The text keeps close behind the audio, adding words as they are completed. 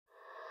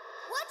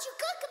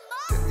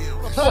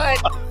Cut.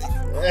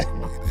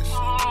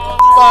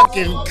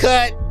 Fucking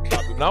cut.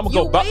 Now I'm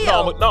gonna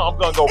go. No, I'm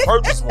gonna go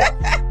purchase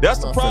one. That's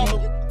the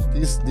problem.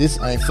 This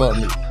ain't for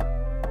me.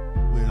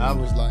 I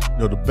was like,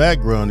 the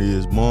background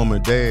is mom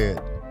and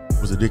dad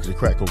was addicted to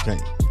crack cocaine.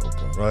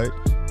 Okay. Right?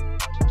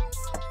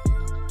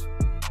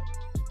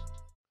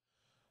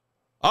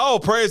 All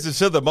praises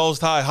to the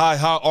Most High. Hi,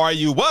 how are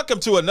you? Welcome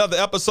to another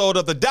episode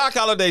of the Doc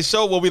Holliday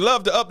Show, where we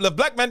love to uplift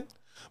black men,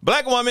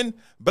 black woman,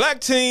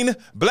 black teen,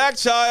 black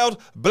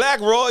child, black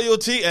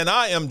royalty, and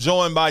I am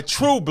joined by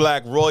true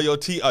black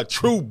royalty, a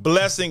true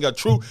blessing, a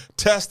true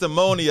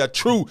testimony, a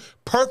true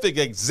perfect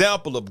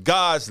example of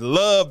God's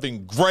love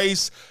and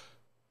grace,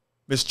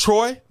 Miss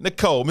Troy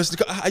Nicole. Miss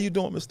Nicole, how you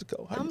doing, Miss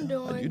Nicole? I'm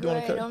doing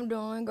great. Okay? I'm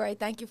doing great.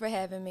 Thank you for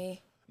having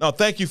me. No,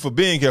 thank you for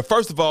being here.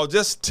 First of all,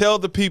 just tell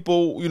the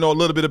people, a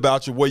little bit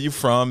about you, where you're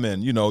from,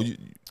 and,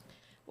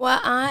 Well,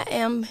 I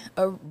am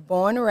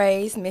born and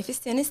raised Memphis,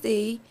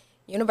 Tennessee,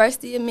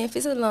 University of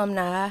Memphis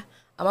alumni.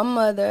 I'm a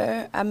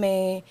mother,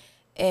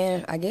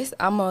 and I guess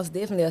I'm most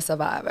definitely a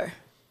survivor.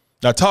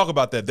 Now, talk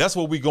about that. That's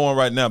where we're going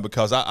right now,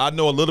 because I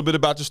know a little bit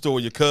about your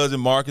story. Your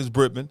cousin, Marcus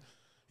Brittman,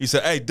 he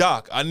said, hey,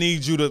 Doc, I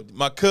need you to,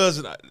 my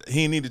cousin,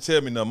 he didn't need to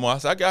tell me no more. I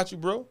said, I got you,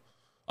 bro.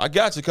 I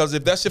got you, because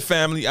if that's your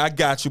family, I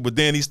got you. But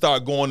then he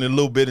started going a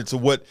little bit into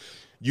what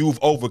you've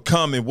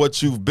overcome and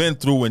what you've been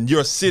through, and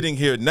you're sitting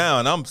here now,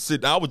 and I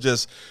was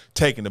just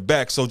taken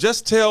aback. So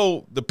just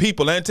tell the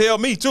people, and tell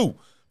me too,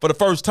 for the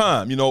first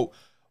time,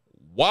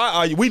 why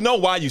are you? We know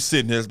why you're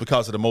sitting here is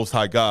because of the Most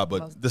High God,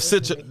 but the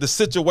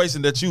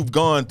situation that you've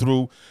gone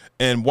through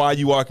and why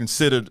you are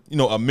considered,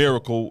 a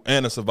miracle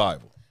and a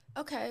survival.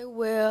 Okay,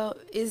 well,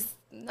 it's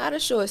not a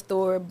short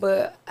story,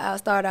 but I'll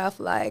start off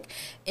like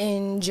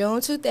in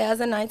June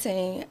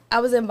 2019, I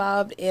was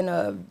involved in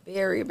a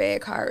very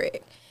bad car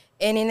wreck.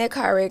 And in that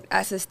car wreck,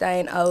 I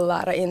sustained a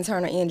lot of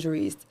internal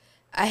injuries.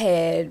 I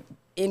had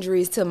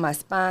injuries to my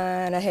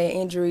spine. I had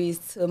injuries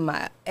to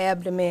my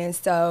abdomen.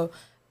 So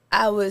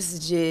I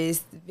was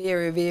just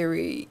very,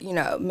 very,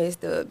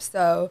 messed up.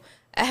 So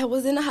I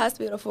was in the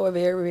hospital for a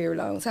very, very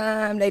long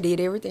time. They did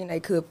everything they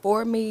could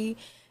for me.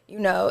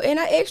 And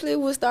I actually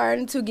was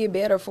starting to get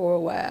better for a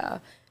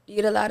while.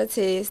 Did a lot of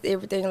tests,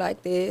 everything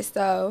like this.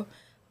 So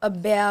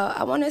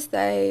I want to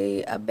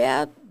say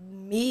about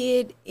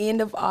end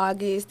of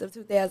August of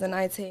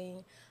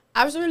 2019,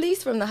 I was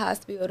released from the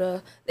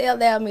hospital. They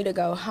allowed me to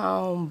go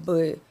home,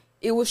 but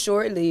it was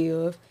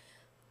short-lived.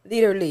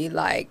 Literally,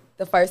 like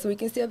the first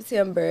week in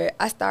September,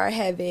 I started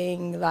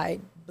having like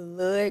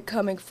blood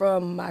coming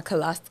from my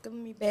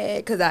colostomy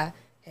bag, because I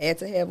had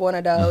to have one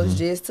of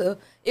those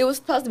it was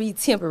supposed to be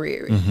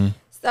temporary.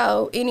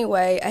 So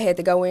anyway, I had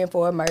to go in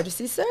for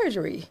emergency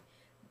surgery.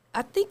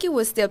 I think it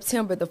was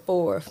September the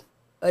 4th.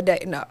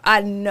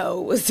 I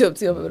know it was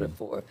September the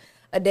 4th.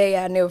 A day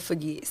I'll never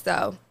forget.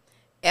 So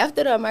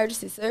after the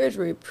emergency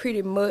surgery,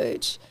 pretty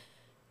much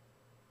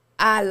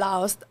I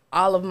lost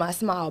all of my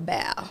small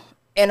bowel.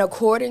 And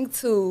according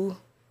to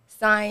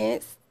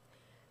science,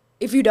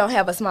 if you don't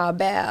have a small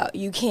bowel,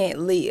 you can't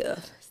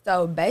live.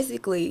 So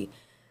basically,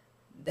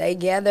 they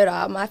gathered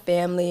all my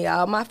family,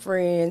 all my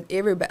friends,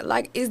 everybody.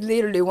 Like, it's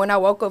literally, when I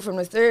woke up from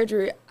the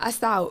surgery, I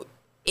saw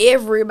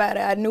everybody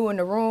I knew in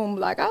the room.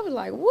 Like, I was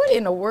like, what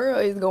in the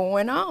world is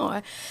going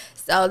on?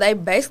 So they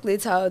basically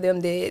told them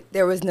that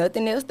there was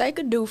nothing else they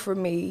could do for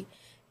me,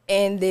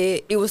 and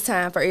that it was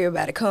time for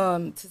everybody to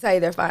come to say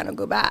their final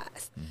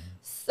goodbyes.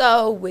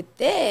 So with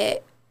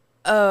that,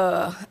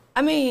 I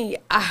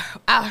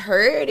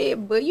heard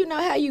it, but you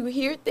know how you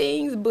hear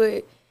things,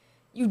 but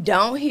you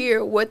don't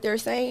hear what they're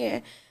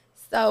saying.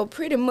 So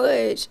pretty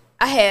much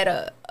I had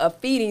a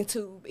feeding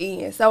tube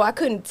in, so I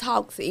couldn't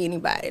talk to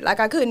anybody. Like,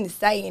 I couldn't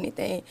say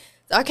anything.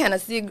 So I kind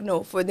of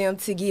signaled for them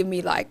to give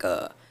me like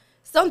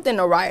something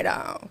to write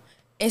on.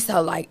 And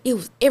so like it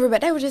was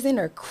everybody, they were just in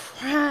there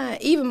crying.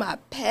 Even my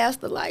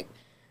pastor, like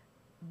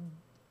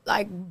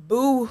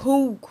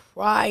boo-hoo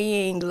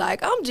crying.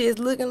 Like, I'm just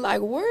looking like,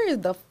 where is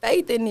the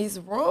faith in this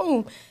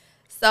room?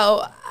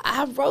 So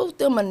I wrote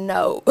them a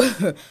note.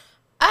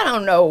 I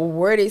don't know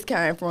where this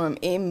came from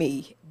in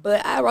me,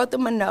 but I wrote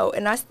them a note,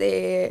 and I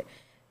said,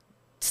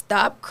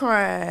 stop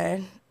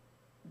crying.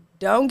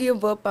 Don't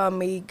give up on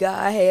me.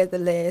 God has the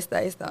last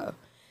say so.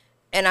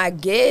 And I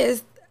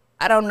guess,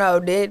 I don't know,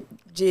 that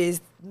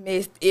just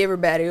messed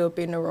everybody up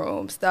in the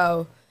room.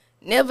 So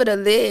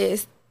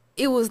nevertheless,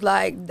 it was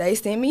like they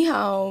sent me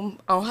home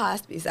on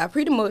hospice. I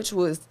pretty much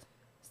was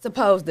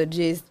supposed to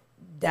just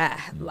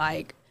die.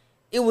 Like,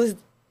 it was,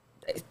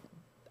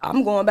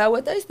 I'm going by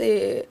what they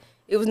said.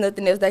 It was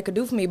nothing else they could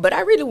do for me. But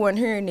I really wasn't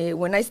hearing it.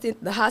 When they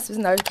sent, the hospice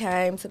nurse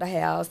came to the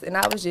house, and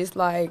I was just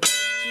like,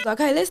 she was like,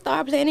 hey, let's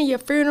start planning your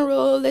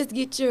funeral. Let's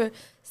get your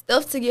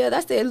stuff together.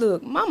 I said,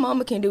 look, my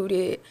mama can do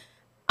that.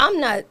 I'm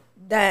not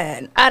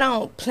dying. I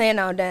don't plan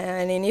on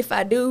dying. And if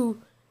I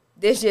do,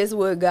 that's just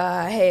what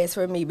God has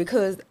for me,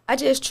 because I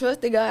just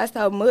trusted God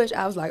so much.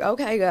 I was like,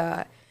 okay,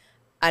 God,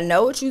 I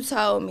know what you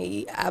told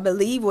me. I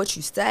believe what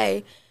you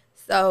say.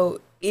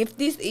 So if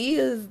this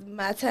is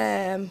my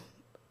time,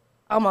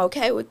 I'm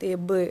okay with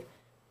it, but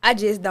I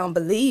just don't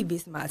believe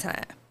it's my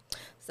time.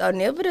 So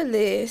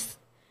nevertheless,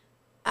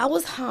 I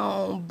was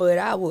home, but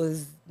I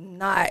was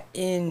not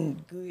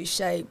in good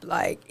shape,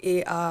 like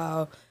it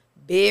all.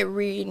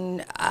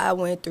 Bedridden. I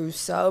went through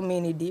so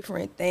many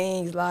different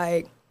things.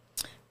 Like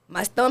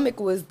my stomach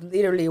was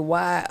literally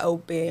wide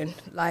open.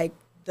 Like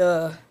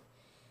the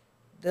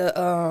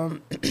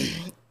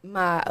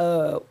my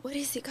what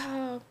is it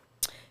called?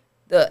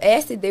 The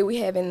acid that we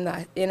have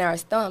in our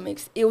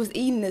stomachs. It was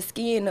eating the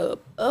skin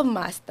up of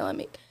my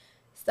stomach.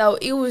 So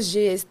it was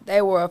just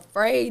they were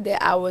afraid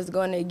that I was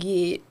gonna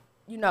get,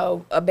 you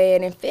know, a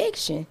bad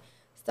infection.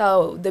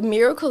 So the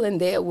miracle in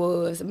that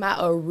was my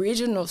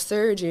original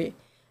surgeon.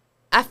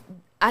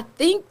 I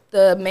think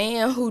the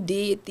man who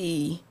did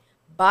the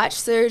botch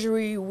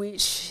surgery,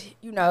 which,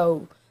 you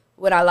know,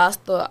 when I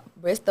lost the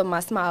rest of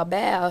my small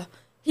bowel,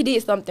 he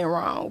did something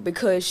wrong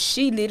because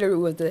she literally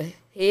was the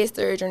head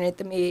surgeon at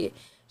the med.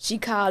 She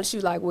called, she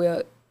was like,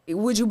 well,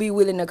 would you be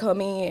willing to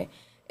come in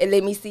and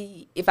let me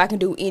see if I can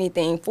do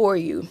anything for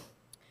you?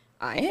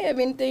 I ain't have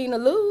anything to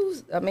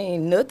lose. I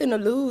mean, nothing to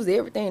lose,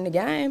 everything in the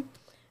game.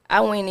 I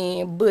went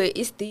in, but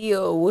it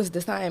still was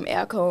the same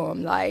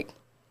outcome. Like,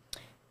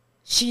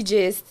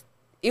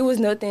 it was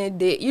nothing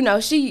that, you know,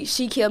 she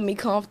kept me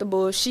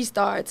comfortable. She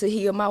started to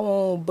heal my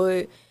wound,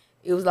 but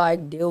it was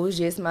like, that was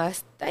just my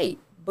state.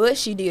 But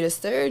she did a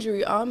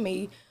surgery on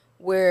me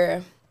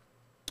where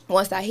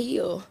once I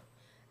healed,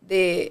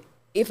 that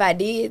if I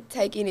did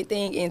take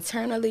anything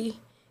internally,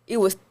 it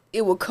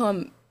would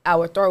come, I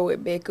would throw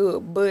it back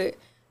up, but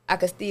I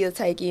could still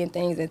take in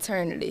things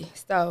internally.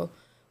 So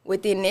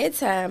within that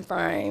time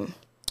frame,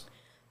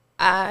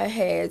 I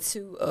had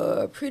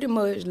to pretty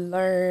much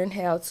learn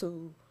how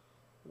to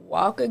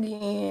walk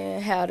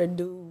again, how to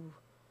do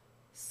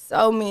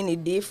so many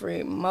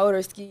different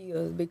motor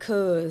skills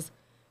because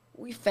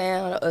we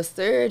found a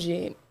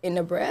surgeon in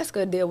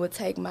Nebraska that would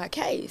take my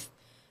case.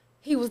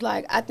 He was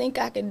like, I think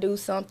I can do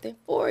something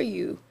for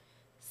you.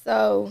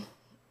 So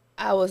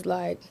I was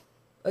like,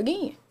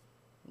 again,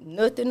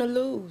 nothing to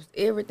lose,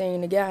 everything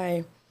in the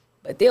game.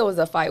 But there was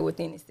a fight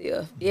within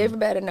itself.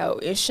 Everybody know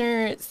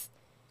insurance,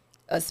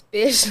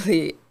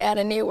 especially out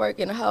of network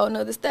in a whole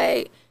nother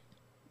state,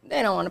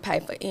 they don't want to pay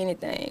for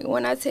anything.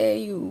 When I tell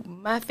you,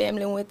 my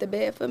family went to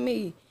bed for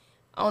me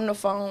on the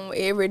phone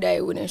every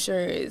day with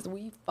insurance.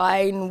 We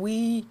fighting,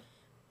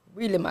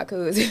 really my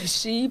cousin,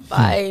 she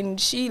fighting.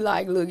 She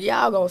like, look,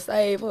 y'all gonna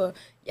save her.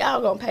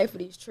 Y'all gonna pay for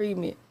this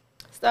treatment.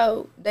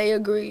 So they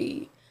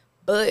agreed.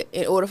 But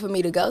in order for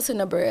me to go to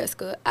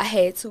Nebraska, I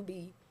had to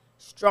be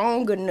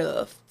strong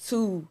enough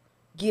to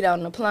get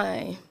on the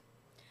plane.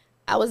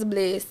 I was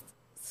blessed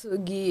to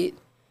get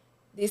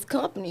this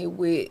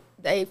company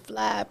they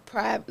fly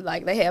private,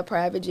 like they have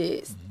private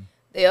jets. Mm-hmm.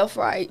 They'll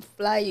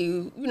fly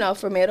you, you know,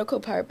 for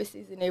medical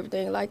purposes and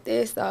everything like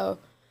that. So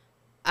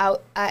I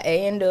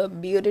end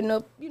up building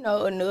up, you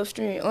know, enough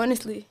strength.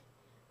 Honestly,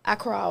 I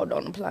crawled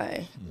on the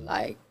plane. Mm-hmm.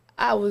 Like,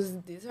 I was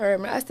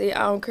determined. I said, I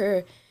don't care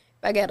if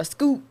I got a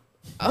scoop,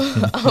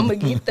 I'm going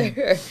to get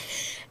there.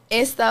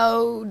 And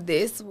so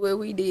that's what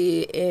we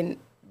did. And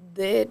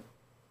that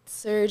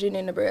surgeon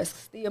in Nebraska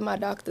still my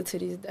doctor to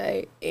this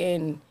day.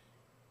 And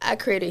I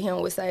credit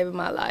him with saving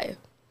my life.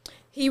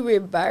 He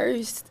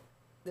reversed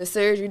the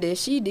surgery that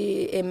she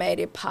did and made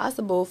it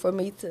possible for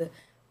me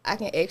I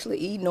can actually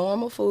eat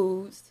normal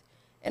foods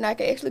and I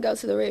can actually go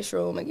to the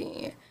restroom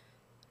again.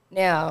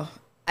 Now,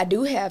 I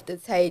do have to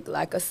take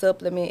like a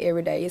supplement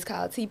every day. It's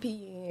called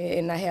TPN,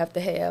 and I have to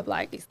have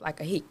it's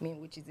like a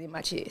Hickman, which is in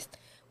my chest,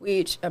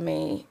 which, I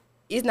mean,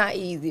 it's not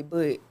easy,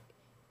 but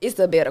it's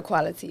a better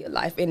quality of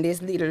life. And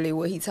that's literally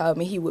what he told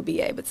me he would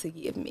be able to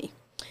give me.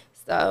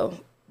 So,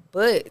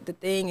 but the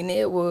thing in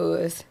it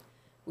was,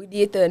 we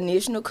did the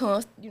initial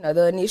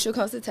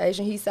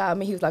consultation. He saw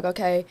me. He was like,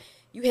 okay,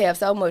 you have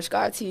so much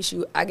scar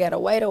tissue. I got to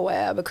wait a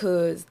while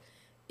because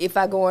if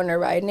I go in there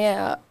right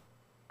now,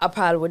 I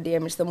probably would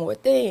damage some more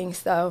things.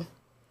 So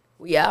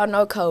we all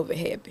know COVID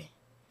happened.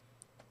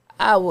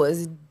 I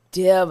was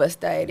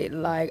devastated.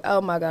 Like, oh,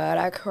 my God,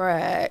 I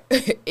cried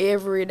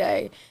every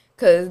day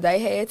because they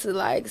had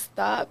to,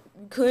 stop.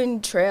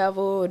 Couldn't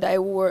travel.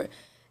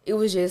 It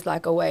was just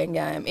like a waiting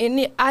game.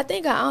 And I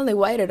think I only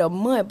waited a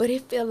month, but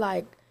it felt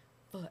like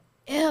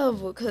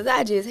forever because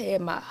I just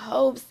had my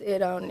hopes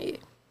set on it.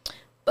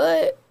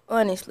 But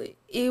honestly,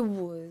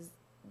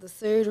 the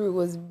surgery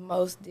was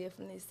most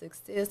definitely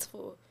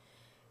successful.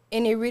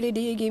 And it really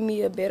did give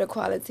me a better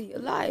quality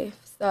of life.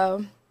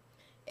 So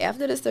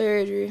after the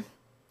surgery,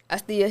 I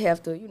still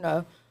have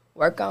to,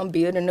 work on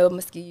building up my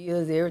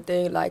skills,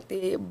 everything like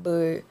that.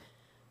 But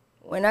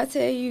when I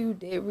tell you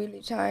that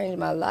really changed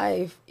my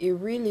life, it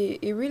really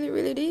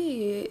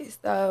did.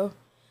 So,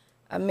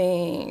 I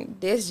mean,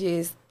 that's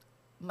just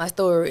my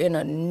story in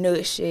a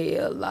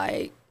nutshell.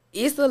 Like,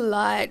 it's a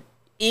lot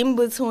in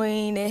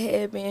between that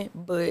happened,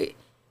 but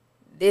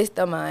that's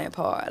the main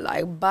part.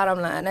 Like, bottom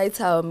line, they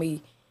told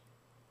me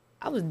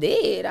I was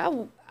dead.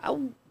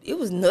 It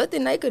was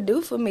nothing they could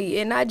do for me.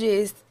 And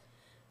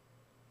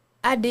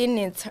I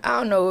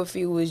don't know if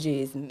it was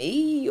just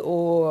me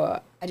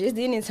or I just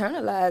didn't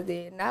internalize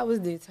it. And I was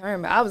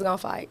determined. I was going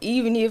to fight.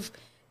 Even if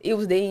it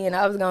was the end,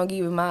 I was going to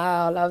give it my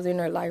all. I was in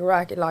there like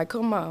Rocket, like,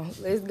 come on,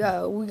 let's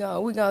go. We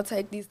gonna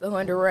take these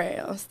 100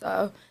 rounds.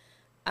 So,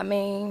 I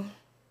mean,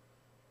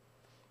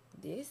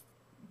 this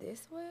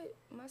what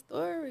my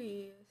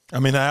story is. I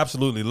mean, I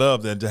absolutely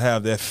love that, to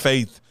have that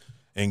faith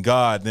in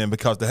God then,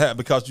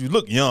 because you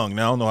look young.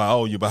 Now, I don't know how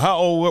old you, but how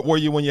old were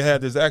you when you had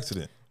this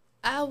accident?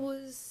 I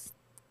was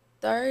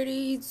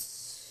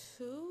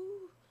 32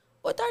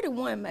 or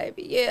 31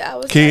 maybe. Yeah, I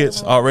was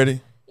Kids 31.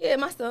 already? Yeah,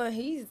 my son,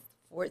 he's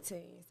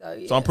 14. So,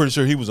 yeah. So I'm pretty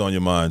sure he was on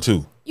your mind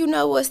too. You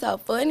know what's so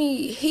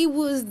funny? He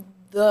was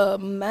the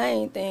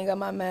main thing on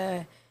my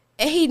mind.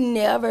 And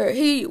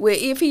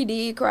if he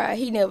did cry,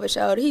 he never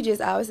showed it. He just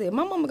always said,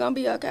 my mama gonna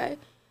be okay.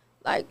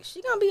 Like,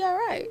 she gonna be all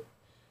right.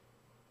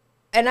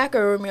 And I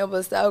can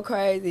remember so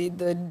crazy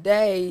the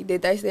day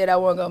that they said I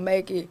wasn't gonna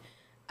make it.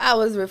 I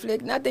was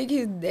reflecting. I think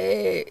his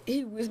dad,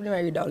 he whispered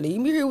to me, don't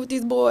leave me here with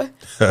this boy.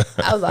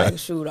 I was like,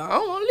 shoot, I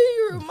don't want to leave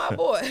you here with my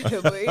boy.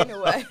 But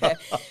anyway.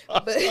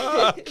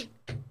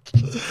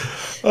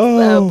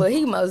 But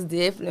he most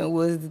definitely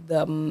was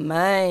the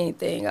main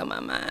thing on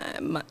my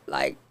mind.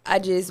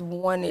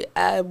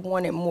 I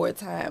wanted more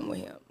time with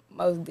him,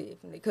 most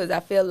definitely. Because I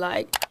feel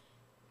like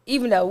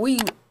even though we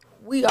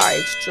are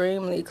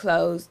extremely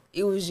close,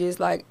 it was just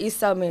like, it's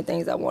so many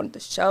things I wanted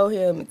to show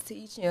him and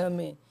teach him,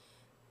 and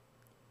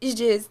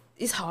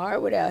it's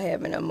hard without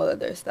having a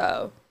mother.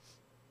 So,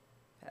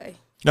 hey.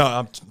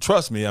 No,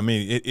 trust me. I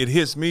mean, it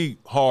hits me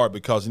hard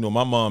because,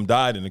 my mom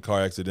died in a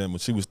car accident when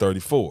she was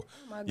 34.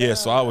 Oh my God.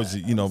 So I was,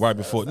 right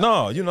before.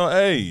 No,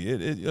 hey,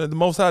 the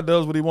Most High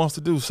does what he wants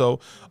to do. So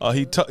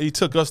he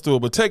took us through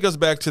it. But take us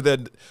back to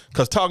that,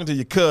 because talking to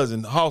your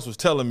cousin, Hoss was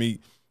telling me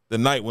the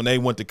night when they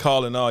went to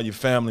calling all your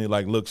family,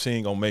 like, look, she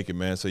ain't going to make it,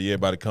 man. So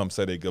everybody come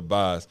say their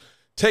goodbyes.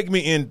 Take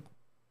me in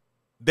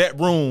that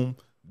room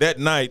that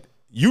night.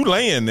 You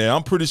laying there.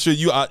 I'm pretty sure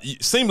you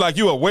seem like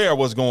you're aware of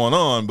what's going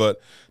on,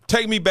 but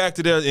take me back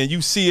to there and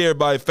you see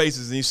everybody's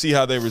faces and you see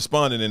how they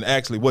responded and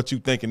actually what you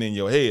thinking in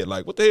your head.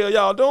 Like, what the hell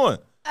y'all doing?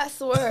 I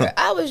swear,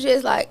 I was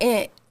just like,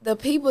 and the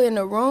people in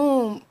the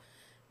room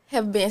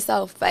have been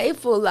so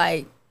faithful,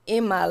 like,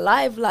 in my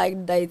life.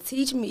 Like, they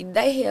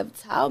have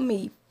taught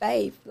me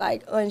faith,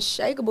 like,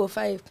 unshakable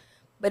faith.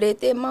 But at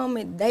that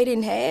moment, they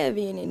didn't have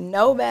any.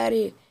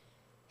 Nobody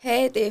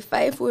had that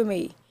faith with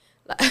me.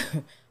 Like,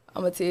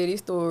 I'm going to tell this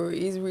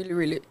story. It's really,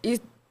 really,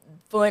 it's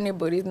funny,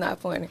 but it's not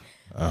funny.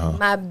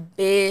 My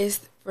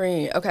best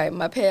friend,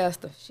 my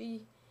pastor,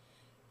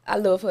 I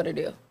love her to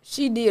death.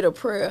 She did a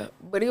prayer,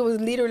 but it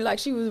was literally like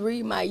she was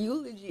reading my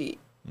eulogy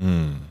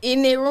in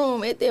that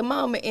room at that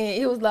moment.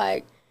 And it was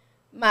like,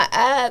 my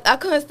eyes, I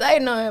couldn't say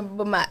nothing,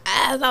 but my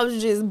eyes, I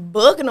was just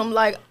bucking them.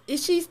 Like,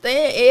 is she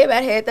staying?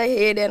 Everybody had their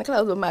head down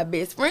close, with my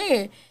best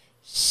friend,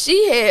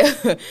 she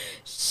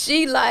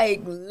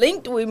like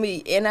linked with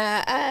me, and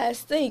our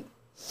eyes synced.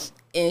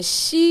 And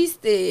she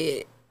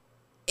said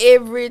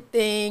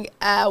everything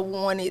I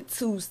wanted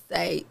to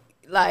say.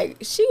 Like,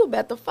 she was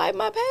about to fight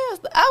my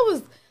pastor.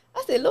 I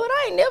said, Lord,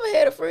 I ain't never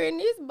had a friend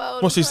this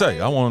bold. What'd she say?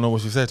 I want to know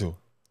what she said to her.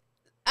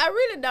 I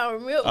really don't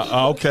remember.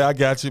 Okay, I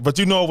got you. But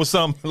it was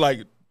something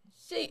like...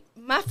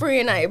 My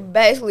friend,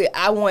 basically,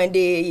 I wasn't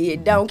dead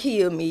yet. Don't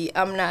kill me.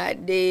 I'm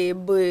not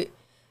dead. But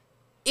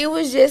it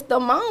was just a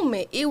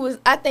moment.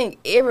 I think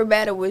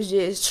everybody was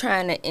just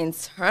trying to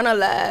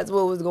internalize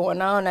what was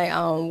going on their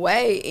own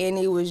way. And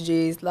it was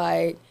just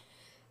like,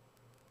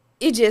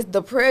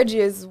 the prayer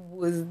just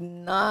was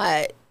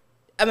not,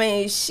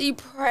 she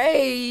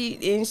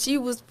prayed and she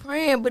was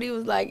praying, but it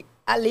was like,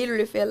 I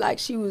literally felt like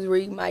she was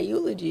reading my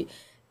eulogy.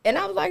 And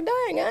I was like,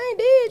 dang, I ain't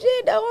dead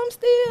yet, though.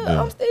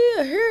 I'm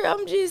still here.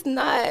 I'm just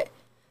not,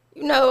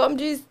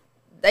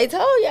 they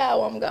told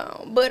y'all I'm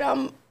gone, but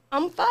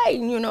I'm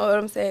fighting, you know what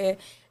I'm saying?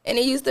 And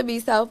it used to be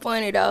so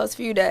funny those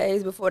few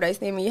days before they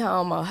sent me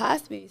home on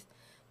hospice,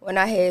 when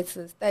I had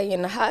to stay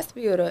in the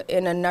hospital,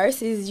 and the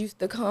nurses used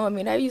to come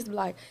and they used to be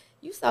like,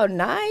 you so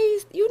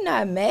nice, you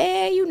not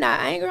mad, you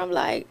not angry. I'm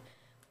like,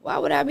 why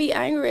would I be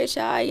angry at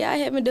y'all? Y'all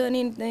haven't done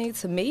anything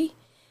to me.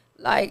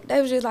 Like,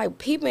 they was just like,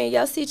 people in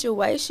your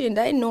situation,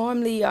 they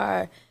normally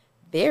are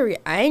very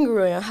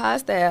angry and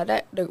hostile.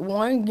 The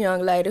one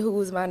young lady who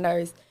was my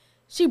nurse,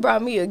 she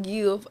brought me a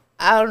gift.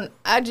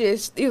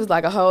 It was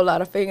like a whole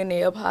lot of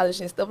fingernail polish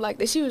and stuff like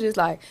that. She was just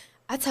like,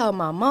 I told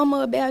my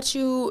mama about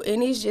you,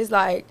 and it's just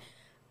like,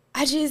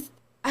 I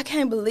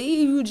can't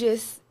believe you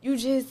just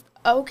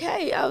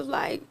okay. I was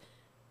like,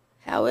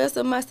 how else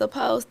am I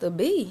supposed to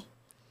be?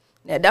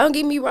 Now, don't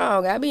get me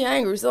wrong, I be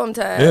angry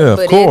sometimes. Yeah,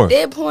 but of course. At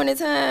that point in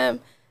time,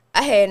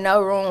 I had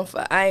no room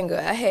for anger.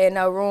 I had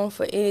no room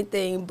for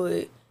anything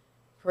but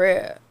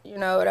prayer. You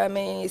know what I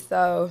mean?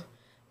 So,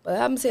 but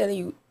I'm telling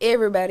you,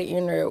 everybody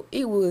in there,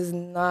 it was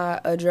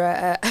not a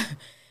dry eye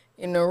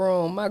in the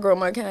room. My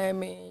grandma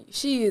came in.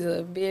 She is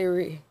a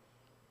very,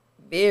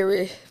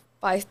 very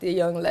feisty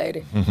young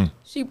lady. Mm-hmm.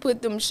 She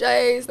put them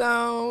shades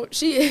on.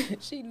 She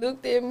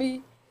looked at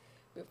me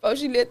before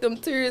she let them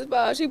tears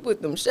fall, she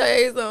put them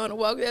shades on and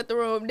walked out the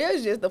room.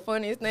 That's just the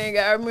funniest thing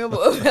I remember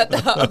about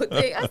the whole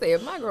thing. I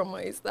said, my grandma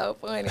is so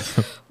funny.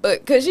 But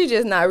because she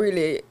just not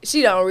really,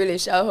 she don't really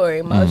show her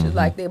emotions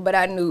like that. But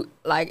I knew,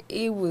 like,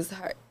 it was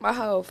hurt. My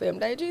whole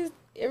family,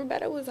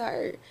 everybody was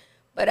hurt.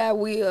 But I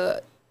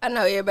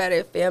know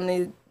everybody's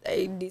family,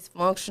 they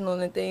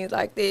dysfunctional and things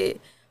like that.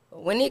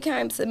 But when it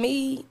came to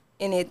me,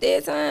 and at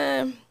that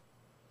time,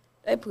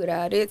 they put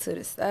all that to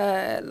the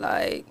side,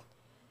 like,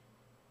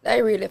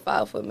 they really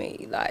fought for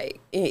me, like,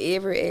 in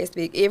every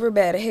aspect.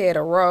 Everybody had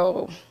a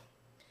role.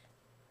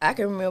 I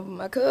can remember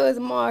my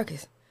cousin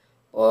Marcus.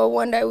 Or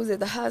one day I was at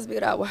the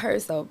hospital, I was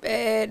hurt so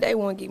bad, they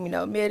wouldn't give me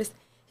no medicine.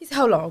 He said,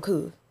 hold on,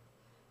 cuz,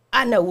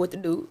 I know what to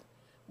do.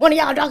 One of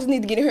y'all doctors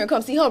need to get in here and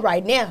come see her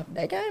right now.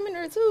 They came in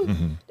there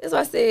too. That's why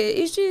I said,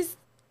 it's just,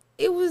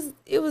 it was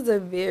a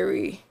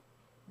very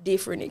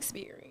different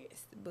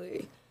experience.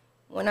 But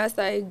when I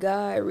say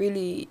God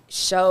really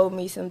showed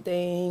me some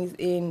things,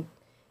 and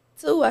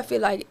too, I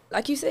feel like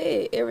you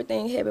said,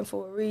 everything happened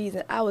for a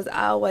reason. I was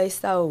always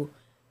so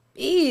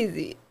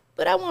busy,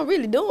 but I wasn't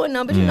really doing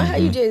nothing. But you know how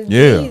you just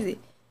busy.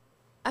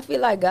 I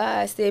feel like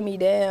God set me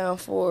down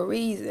for a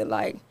reason.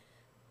 Like,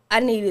 I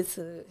needed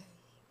to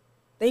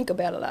think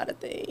about a lot of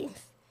things.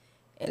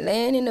 And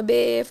laying in the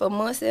bed for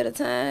months at a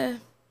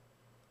time,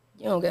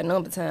 you don't got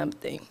no time to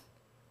think.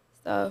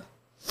 So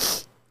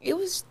it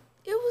was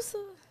an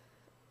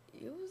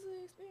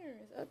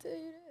experience, I'll tell you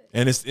that.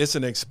 And it's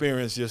an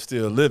experience you're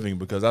still living,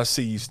 because I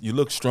see you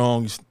look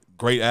strong,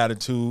 great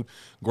attitude,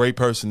 great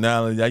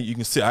personality. You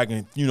can see, I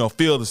can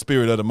feel the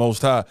spirit of the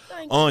Most High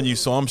on you.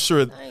 So I'm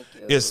sure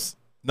it's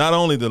not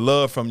only the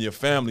love from your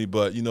family,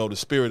 but the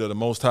spirit of the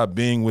Most High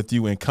being with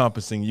you,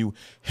 encompassing you,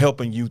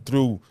 helping you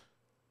through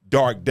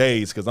dark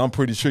days, because I'm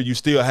pretty sure you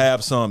still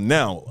have some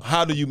now.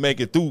 How do you make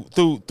it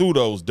through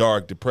those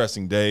dark,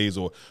 depressing days,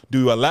 or do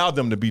you allow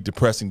them to be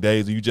depressing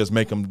days, or you just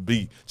make them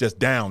be just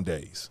down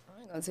days?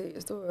 I ain't gonna tell you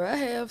a story. I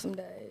have some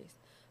days,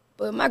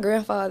 but my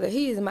grandfather,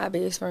 he is my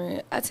best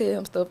friend. I tell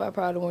him stuff I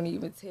probably wouldn't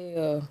even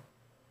tell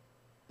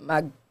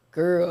my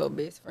girl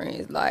best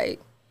friends. Like,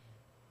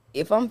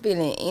 if I'm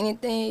feeling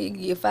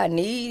anything, if I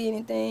need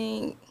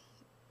anything,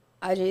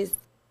 I just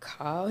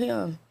call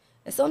him.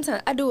 And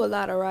sometimes I do a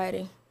lot of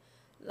writing.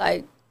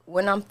 Like,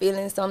 when I'm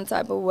feeling some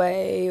type of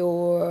way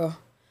or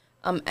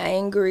I'm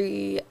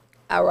angry,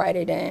 I write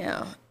it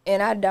down.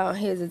 And I don't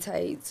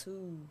hesitate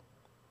to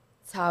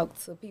talk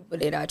to people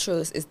that I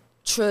trust. It's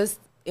trust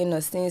in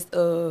a sense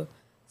of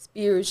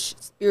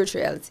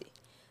spirituality.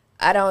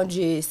 I don't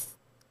just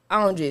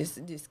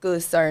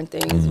discuss certain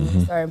things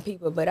with certain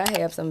people, but I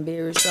have some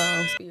very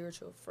strong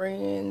spiritual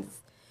friends,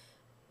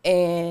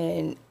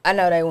 and I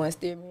know they want to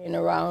steer me in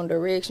the wrong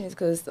directions,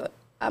 because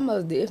I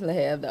most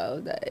definitely have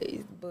those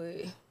days.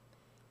 But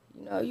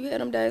you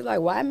had them days like,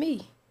 why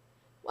me?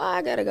 Why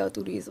I gotta go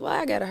through this? Why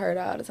I gotta hurt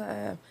all the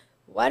time?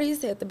 Why does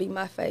this have to be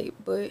my fate?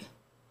 But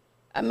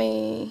I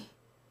mean,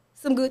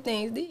 some good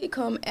things did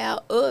come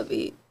out of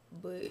it,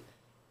 but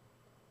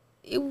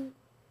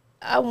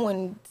I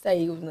wouldn't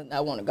say it was nothing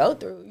I want to go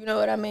through, you know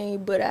what I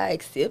mean? But I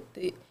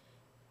accepted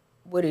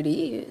what it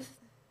is.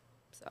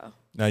 So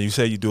now you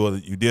say you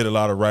did a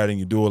lot of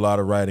writing,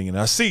 and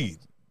I see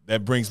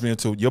that brings me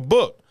into your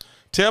book.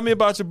 Tell me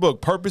about your book,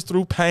 Purpose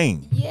Through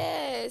Pain.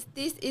 Yes,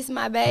 this is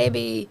my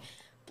baby.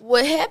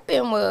 What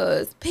happened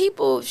was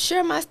people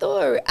share my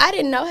story. I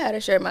didn't know how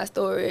to share my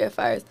story at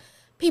first.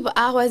 People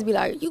always be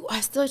like, you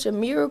are such a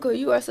miracle.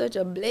 You are such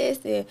a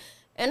blessing.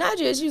 And I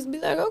just used to be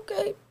like,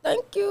 okay,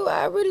 thank you.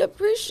 I really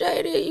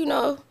appreciate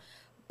it,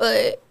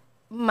 But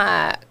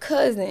my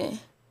cousin,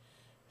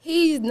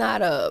 he's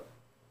not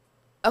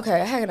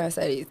okay, how can I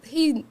say this?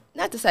 He,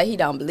 not to say he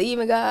don't believe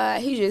in God.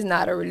 He's just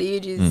not a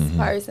religious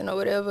person or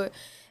whatever.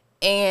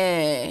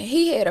 And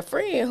he had a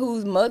friend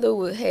whose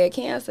mother had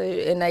cancer,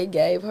 and they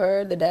gave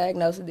her the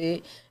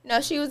diagnosis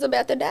that, she was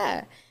about to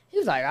die. He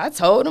was like, I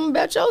told him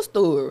about your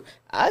story.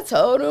 I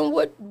told him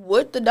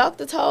what the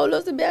doctor told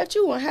us about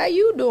you and how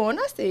you doing.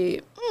 I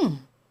said,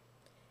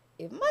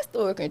 if my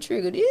story can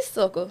trigger this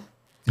sucker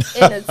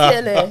into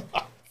telling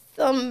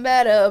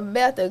somebody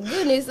about the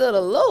goodness of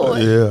the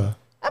Lord,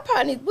 I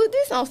probably need to put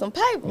this on some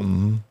paper.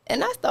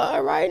 And I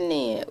started writing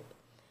it.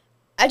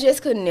 I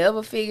just could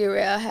never figure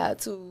out how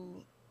to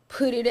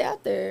put it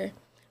out there.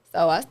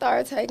 So I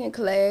started taking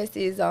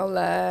classes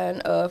online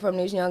from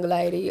this young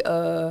lady,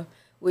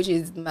 which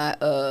is my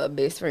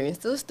best friend's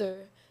sister.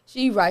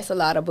 She writes a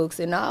lot of books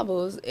and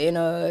novels,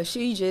 and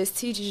she just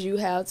teaches you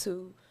how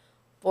to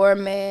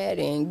format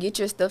and get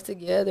your stuff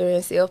together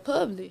and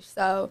self-publish.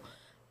 So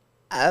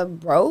I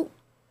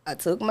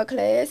took my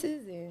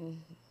classes,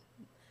 and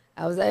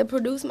I was able to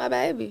produce my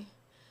baby.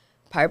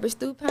 Purpose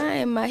Through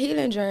Pain, my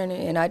healing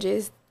journey. And I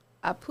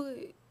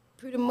put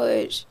pretty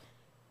much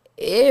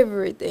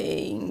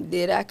everything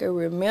that I could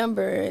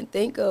remember and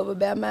think of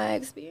about my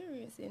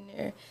experience in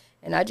there.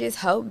 And I just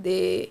hope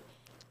that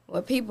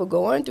when people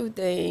going through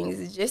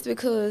things, just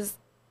because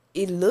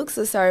it looks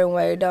a certain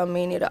way don't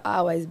mean it'll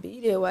always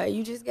be that way.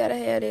 You just got to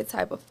have that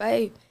type of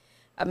faith.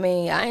 I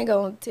mean, I ain't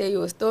gonna tell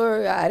you a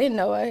story. I didn't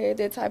know I had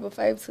that type of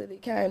faith till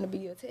it came to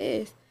be a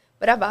test.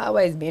 But I've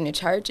always been in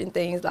church and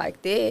things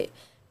like that.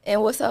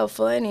 And what's so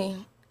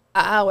funny,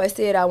 I always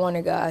said I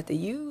wanted God to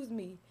use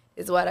me.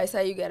 It's why they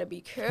say you got to be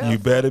careful. You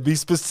better be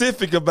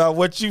specific about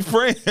what you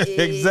praying.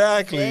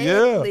 Exactly,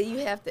 yeah. You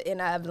have to,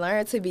 and I've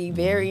learned to be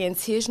very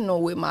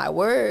intentional with my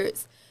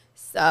words.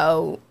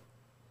 So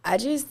I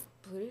just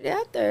put it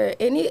out there.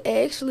 And it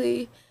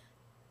actually,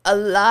 a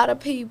lot of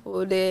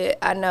people that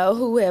I know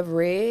who have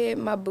read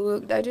my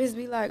book, they just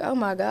be like, oh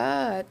my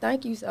God,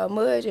 thank you so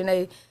much. And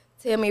they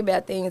tell me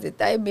about things that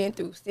they've been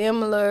through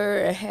similar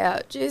and how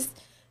it's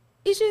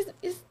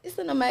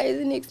an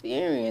amazing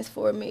experience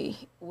for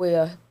me.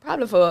 Well,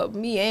 probably for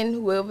me and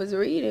whoever's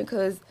reading,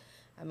 because,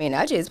 I mean,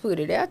 I just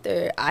put it out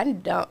there. I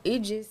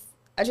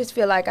just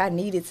feel like I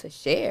needed to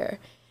share.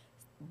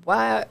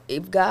 Why,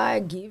 if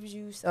God gives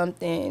you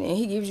something and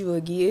he gives you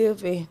a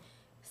gift and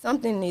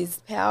something as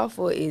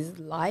powerful as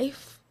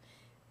life,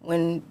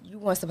 when you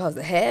weren't supposed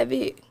to have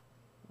it,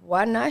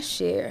 why not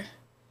share?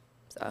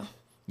 So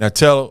now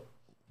tell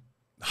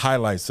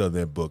highlights of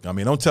that book. I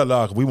mean, don't tell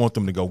them we want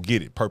them to go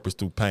get it. Purpose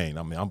Through Pain.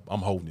 I mean,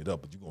 I'm holding it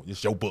up, but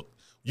it's your book.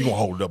 You gonna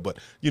hold it up, but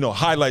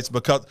highlights,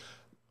 because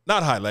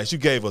not highlights. You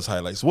gave us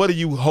highlights. What are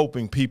you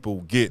hoping people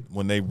get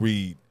when they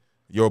read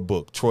your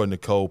book, Troy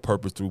Nicole,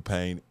 Purpose Through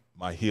Pain: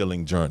 My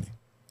Healing Journey?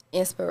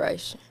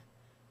 Inspiration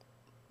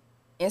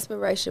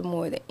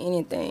more than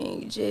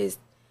anything.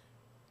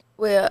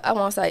 I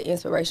won't say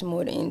inspiration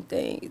more than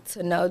anything.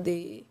 To know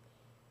that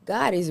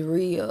God is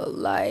real.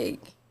 Like,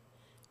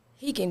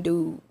 he can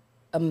do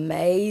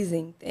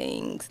amazing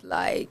things.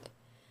 Like,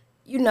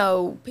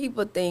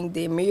 people think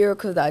that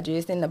miracles are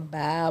just in the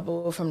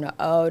Bible from the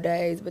old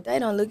days, but they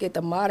don't look at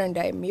the modern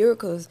day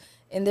miracles,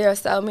 and there are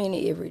so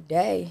many every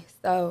day.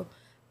 So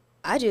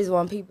I just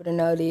want people to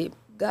know that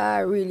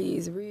God really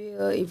is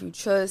real. If you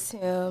trust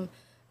him,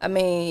 I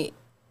mean,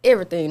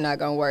 everything not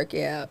gonna work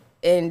out.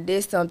 And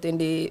that's something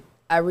that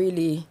I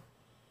really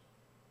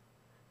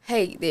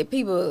hate, that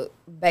people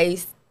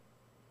base,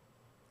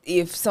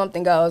 if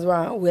something goes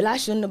wrong, well, I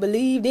shouldn't have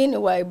believed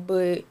anyway,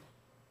 but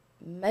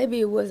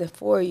maybe it wasn't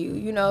for you.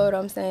 You know what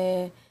I'm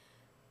saying?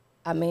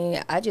 I mean,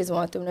 I just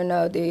want them to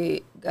know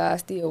that God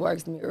still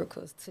works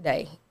miracles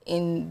today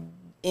in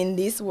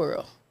this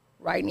world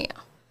right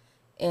now.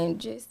 And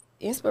just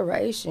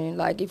inspiration.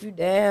 Like, if you're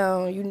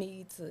down, you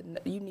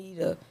need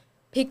a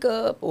pick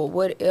up or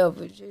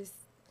whatever. Just,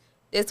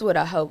 that's what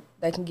I hope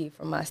they can get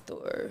from my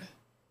story.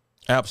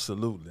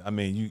 Absolutely. I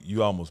mean,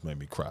 you almost made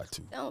me cry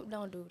too.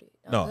 Don't do that.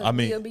 No, I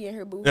mean, you'll be in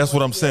here boo-booing. that's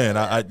what I'm saying.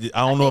 I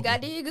don't know. I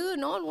did good.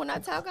 Knowing when I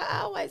talk,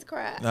 I always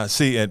cry. Now,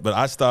 see, but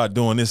I started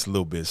doing this a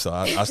little bit, so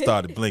I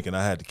started blinking.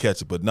 I had to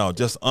catch it. But no,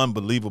 just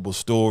unbelievable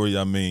story.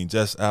 I mean,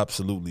 just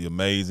absolutely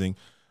amazing.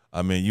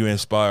 I mean, you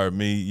inspired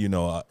me,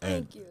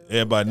 and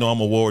everybody know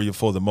I'm a warrior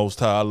for the Most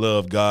High. I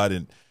love God,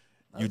 and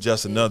you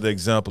just another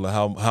example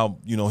of how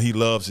he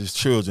loves his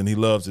children, he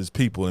loves his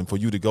people, and for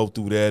you to go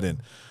through that,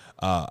 and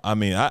I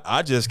mean,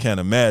 I just can't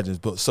imagine.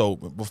 But so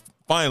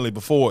finally,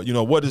 before,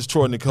 what does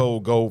Troy Nicole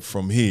go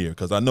from here?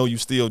 Because I know you're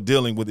still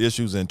dealing with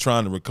issues and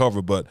trying to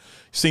recover, but you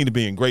seem to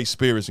be in great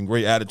spirits and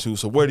great attitude.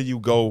 So where do you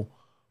go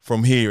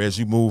from here as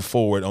you move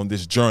forward on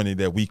this journey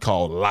that we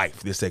call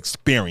life, this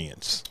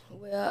experience?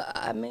 Well,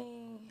 I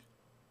mean,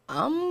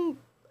 I'm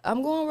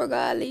going where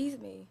God leads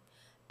me.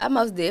 I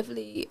most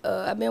definitely,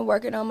 I've been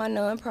working on my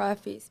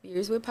nonprofit,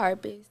 Spirits with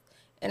Purpose,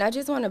 and I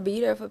just want to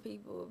be there for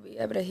people, be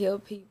able to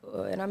help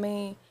people. And I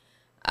mean,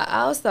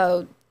 I'm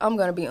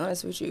going to be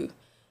honest with you,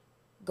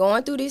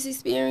 going through this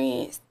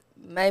experience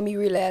made me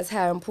realize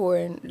how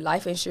important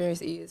life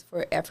insurance is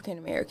for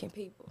African-American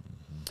people.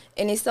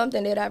 And it's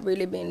something that I've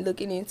really been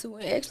looking into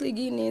and actually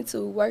getting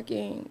into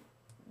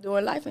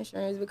doing life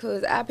insurance,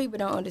 because our people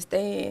don't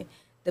understand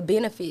the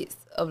benefits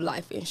of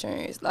life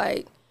insurance.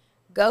 Like,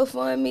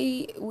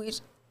 GoFundMe,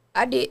 which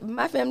I did,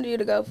 my family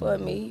did a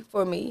GoFundMe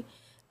for me.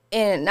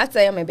 And not to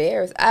say I'm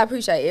embarrassed, I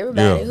appreciate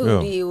everybody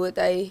who did what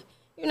they,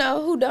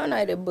 who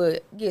donated.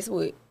 But guess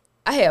what?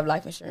 I have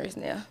life insurance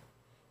now.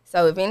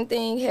 So if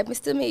anything happens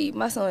to me,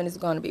 my son is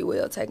going to be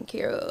well taken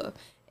care of.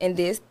 And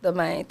that's the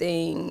main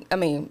thing. I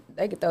mean,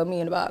 they could throw me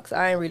in the box.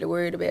 I ain't really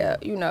worried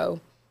about,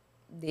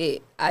 that.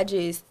 I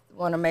just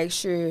want to make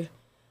sure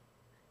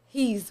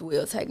he's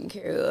well taken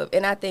care of.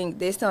 And I think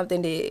that's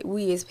something that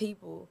we as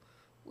people,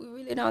 we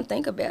really don't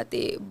think about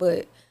that.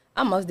 But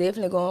I'm most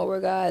definitely going where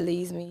God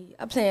leads me.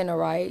 I plan to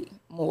write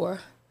more,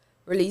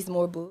 release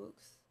more books.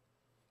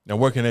 Now,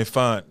 where can they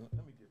find?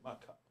 Let me get my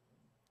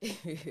copy.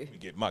 Let me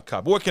get my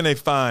copy. Where can they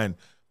find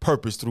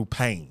Purpose Through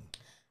Pain?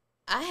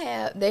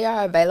 They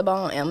are available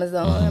on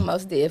Amazon,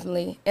 most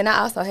definitely. And I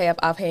also have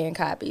offhand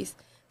copies.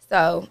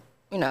 So,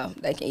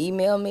 they can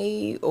email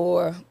me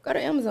or go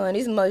to Amazon.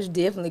 It's much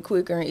definitely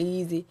quicker and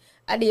easy.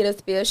 I did a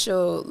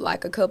special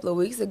like a couple of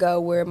weeks ago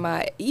where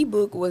my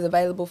ebook was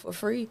available for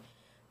free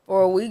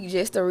for a week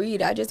just to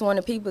read. I just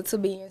wanted people to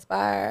be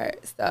inspired.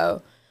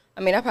 So,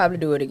 I mean, I probably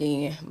do it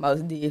again,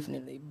 most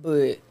definitely.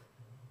 But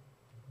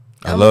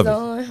I love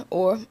Amazon,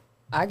 or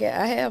I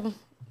have them.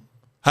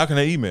 How can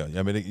they email you?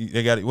 I mean,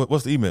 they got it.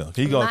 What's the email?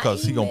 Can you go,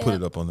 because he gonna put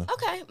it up on there.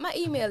 Okay, my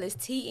email is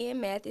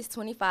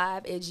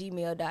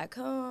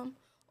tnmathis25@gmail.com,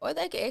 or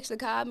they can actually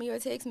call me or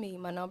text me.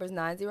 My number is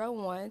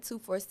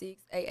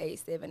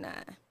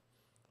 901-246-8879.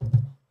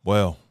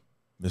 Well,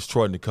 Miss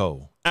Troy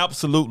Nicole,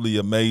 absolutely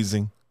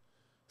amazing.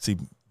 See,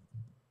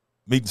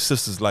 meeting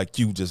sisters like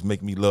you just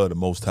make me love the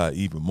Most High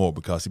even more,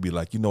 because he'd be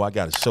like, I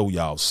got to show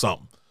y'all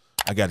something.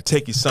 I got to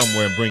take you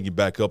somewhere and bring you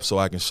back up so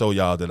I can show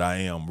y'all that I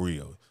am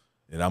real,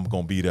 and I'm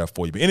going to be there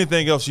for you. But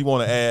anything else you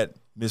want to add,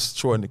 Miss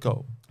Troy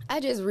Nicole?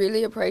 I just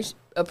really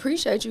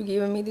appreciate you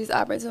giving me this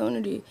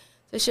opportunity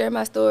to share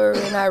my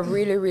story, and I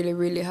really, really,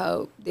 really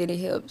hope that it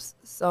helps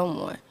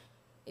someone.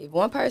 If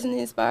one person is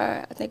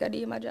inspired, I think I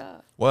did my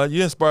job. Well,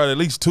 you inspired at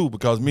least two,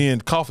 because me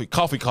and Coffee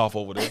Cough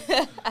over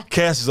there,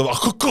 Cass is like,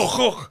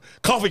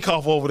 Coffee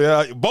Cough over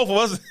there. Both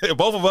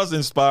of us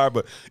inspired.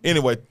 But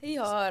anyway, he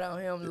hard on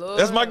him, Lord.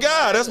 That's my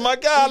guy. That's my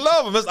guy. I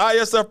love him. It's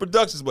ISF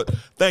Productions. But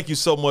thank you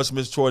so much,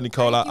 Miss Troy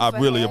Nicole. I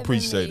really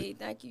appreciate it.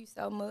 Thank you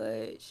so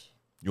much.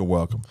 You're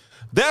welcome.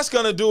 That's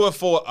gonna do it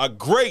for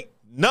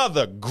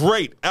another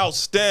great,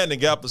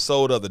 outstanding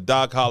episode of the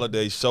Doc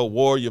Holliday Show,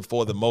 Warrior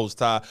for the Most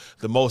High.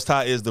 The Most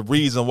High is the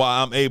reason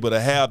why I'm able to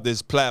have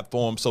this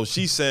platform. So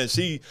she's saying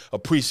she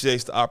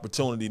appreciates the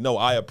opportunity. No,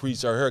 I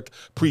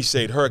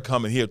appreciate her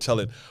coming here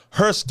telling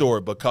her story,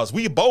 because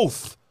we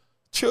both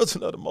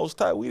children of the Most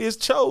High. We is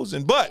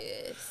chosen. But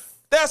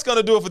that's going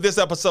to do it for this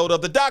episode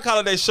of the Doc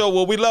Holliday Show,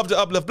 where we love to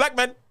uplift black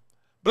men,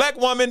 black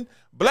woman,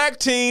 black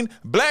teen,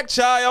 black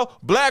child,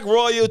 black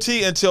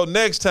royalty. Until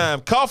next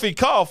time, Coffee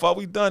Cough. Are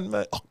we done,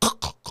 man? What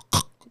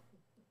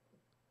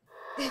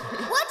you